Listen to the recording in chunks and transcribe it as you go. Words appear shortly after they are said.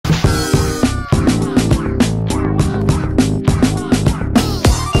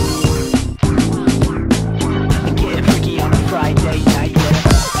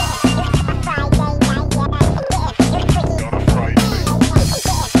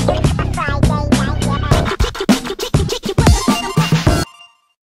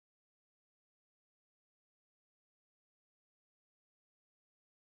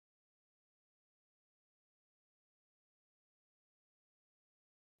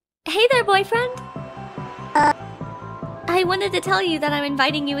Hey there, boyfriend! I wanted to tell you that I'm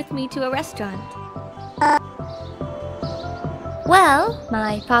inviting you with me to a restaurant. Well,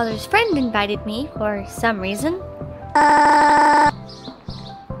 my father's friend invited me for some reason.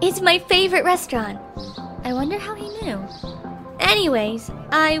 It's my favorite restaurant. I wonder how he knew. Anyways,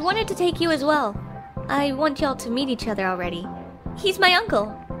 I wanted to take you as well. I want y'all to meet each other already. He's my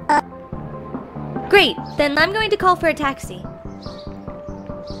uncle. Great, then I'm going to call for a taxi.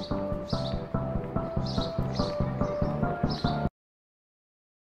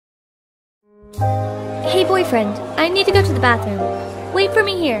 Hey boyfriend, I need to go to the bathroom. Wait for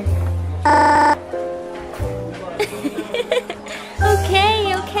me here. Okay.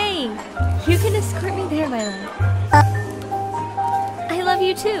 You can escort me there, my love. I love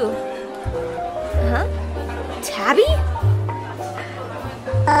you too. Huh? Tabi?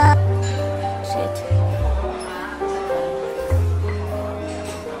 Shit.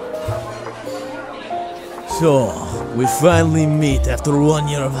 So, we finally meet after 1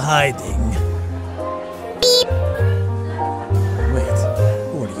 year of hiding. Beep. Wait,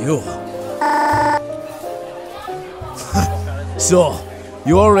 who are you? So,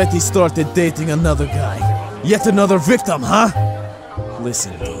 you already started dating another guy. Yet another victim, huh?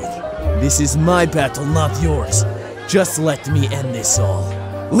 Listen, dude. This is my battle, not yours. Just let me end this all.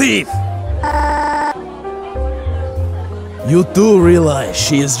 Leave! You do realize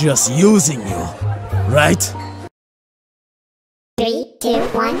she is just using you, right? 3, 2,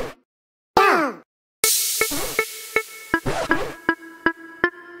 1, go!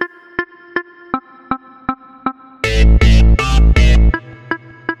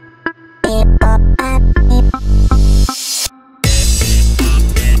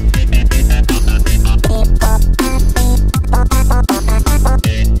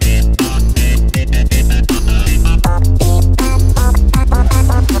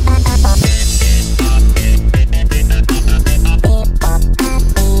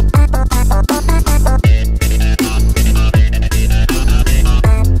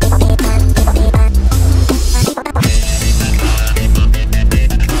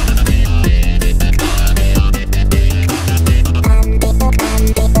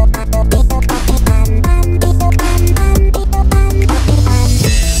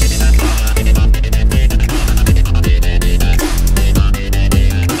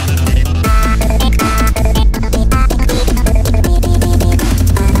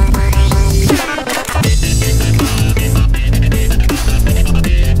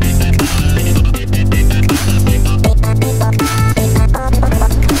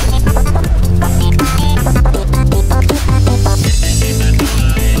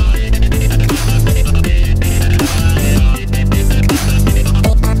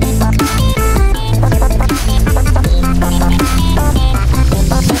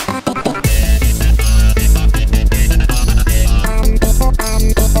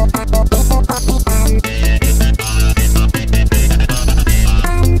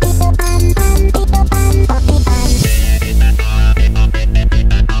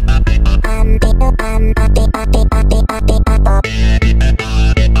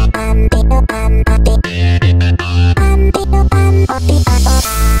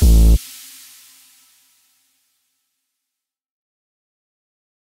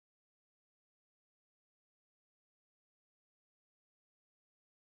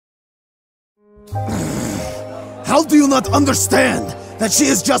 How do you not understand that she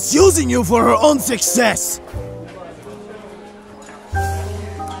is just using you for her own success?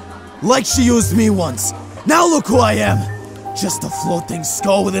 Like she used me once. Now look who I am. Just a floating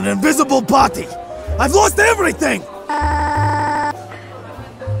skull with an invisible body. I've lost everything!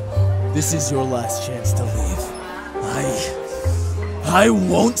 This is your last chance to leave. I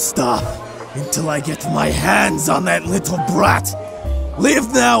won't stop until I get my hands on that little brat.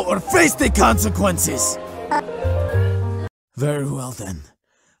 Leave now or face the consequences. Very well then.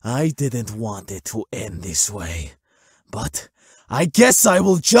 I didn't want it to end this way. But I guess I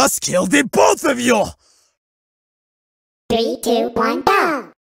will just kill the both of you! 3, 2, 1, go!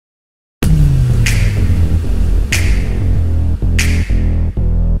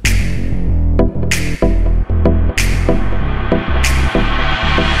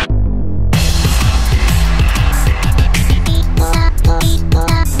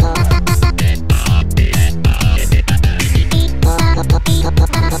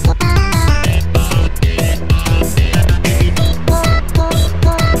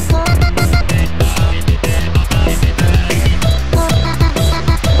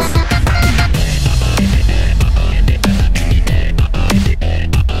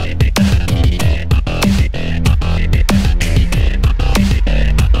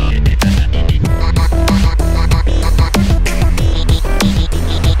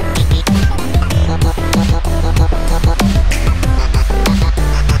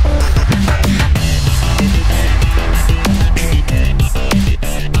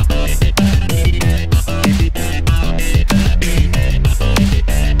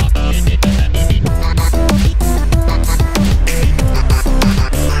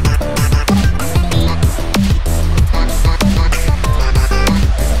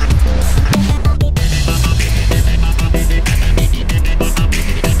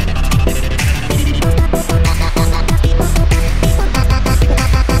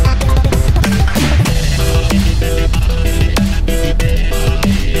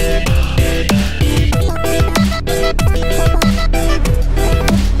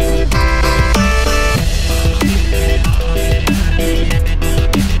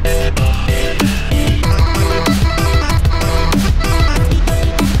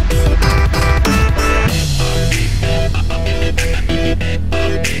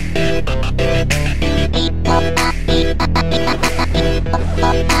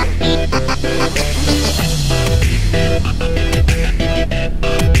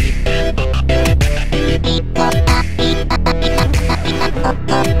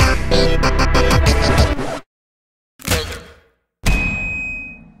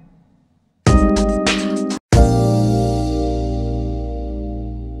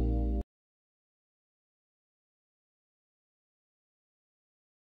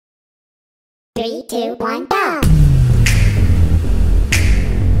 3, 2, 1, go!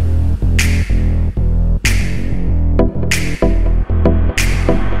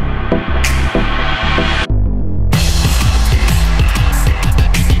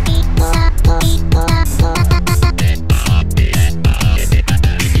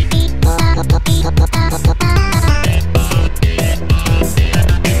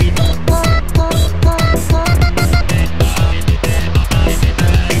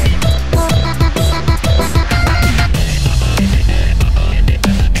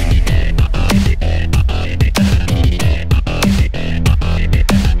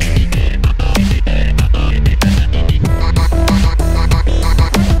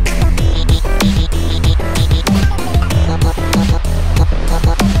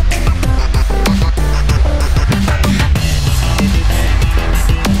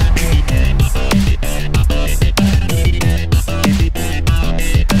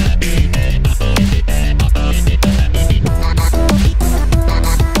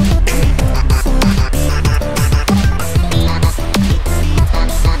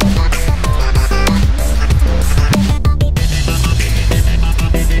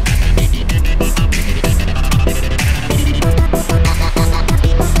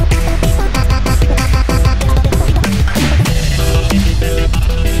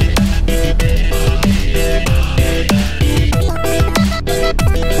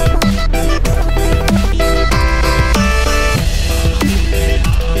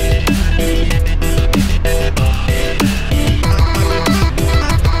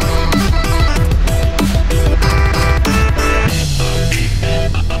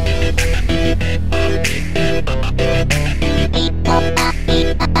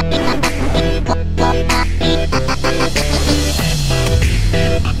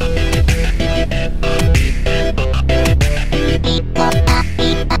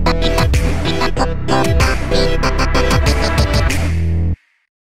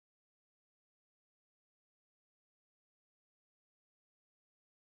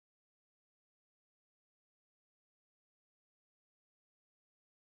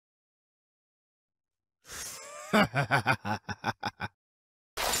 Ha!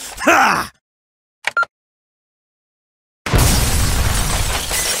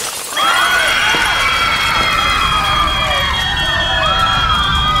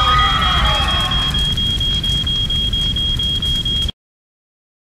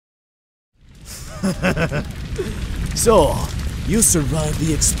 So, you survived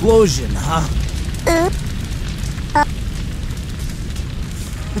the explosion, huh?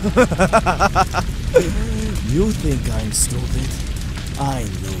 You think I'm stupid? I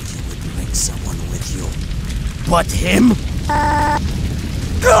knew you would bring someone with you. But him? Ah!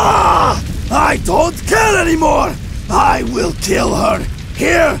 I don't care anymore! I will kill her!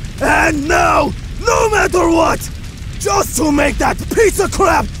 Here and now! No matter what! Just to make that piece of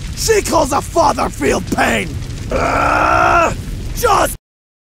crap she calls a father feel pain! Just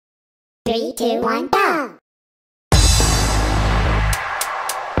 3, 2, 1, go!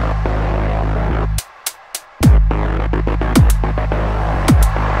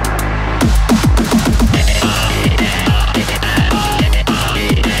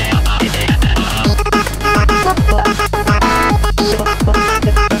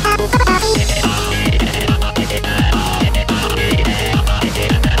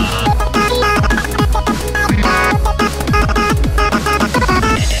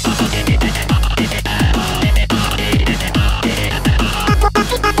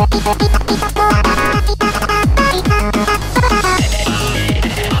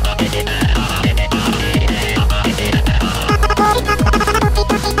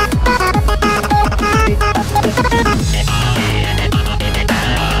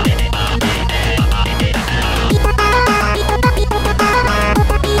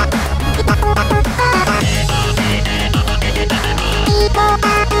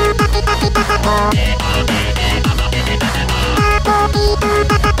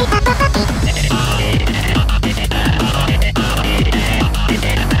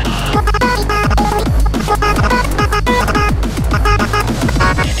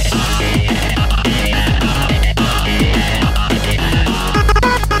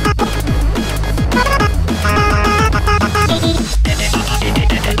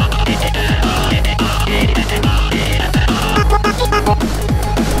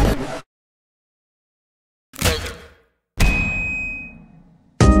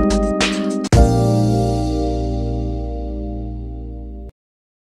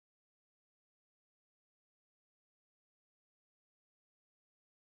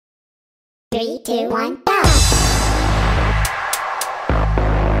 Three, two, one.